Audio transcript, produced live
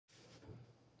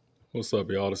What's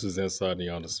up, y'all? This is Inside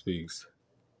Nianda Speaks.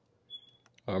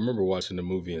 I remember watching the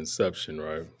movie Inception,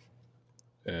 right?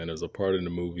 And there's a part in the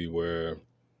movie where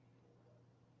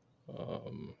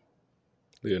um,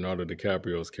 Leonardo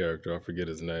DiCaprio's character, I forget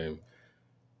his name,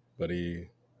 but he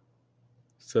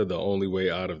said the only way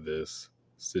out of this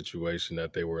situation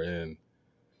that they were in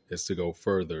is to go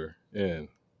further in.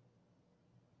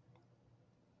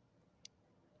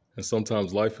 And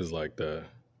sometimes life is like that,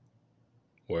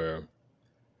 where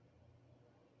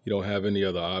you don't have any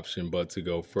other option but to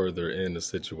go further in the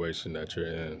situation that you're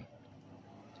in.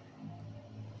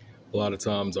 A lot of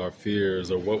times our fears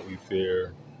or what we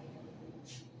fear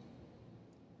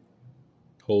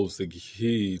holds the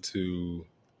key to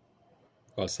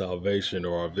our salvation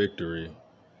or our victory.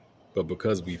 But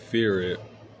because we fear it,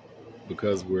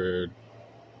 because we're,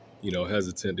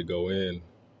 hesitant to go in,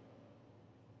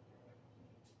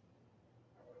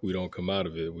 we don't come out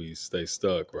of it. We stay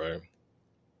stuck, right?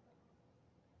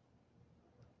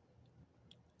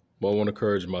 But I want to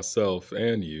encourage myself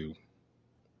and you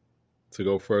to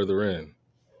go further in,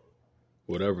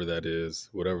 whatever that is,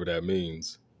 whatever that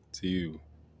means to you.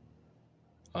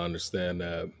 I understand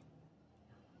that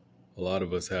a lot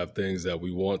of us have things that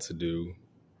we want to do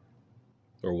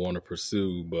or want to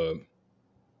pursue, but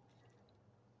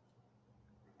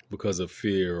because of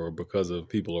fear or because of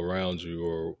people around you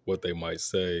or what they might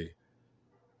say,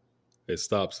 it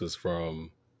stops us from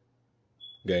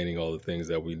gaining all the things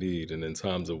that we need. And in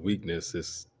times of weakness,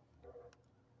 it's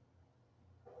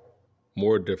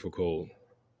more difficult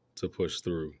to push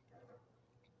through.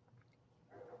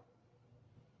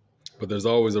 But there's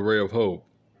always a ray of hope.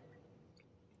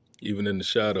 Even in the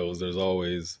shadows, there's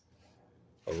always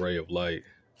a ray of light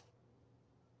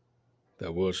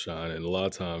that will shine. And a lot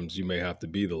of times you may have to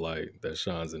be the light that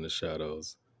shines in the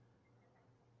shadows.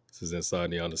 This is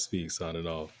Inside Nianda Speaks, signing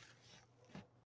off.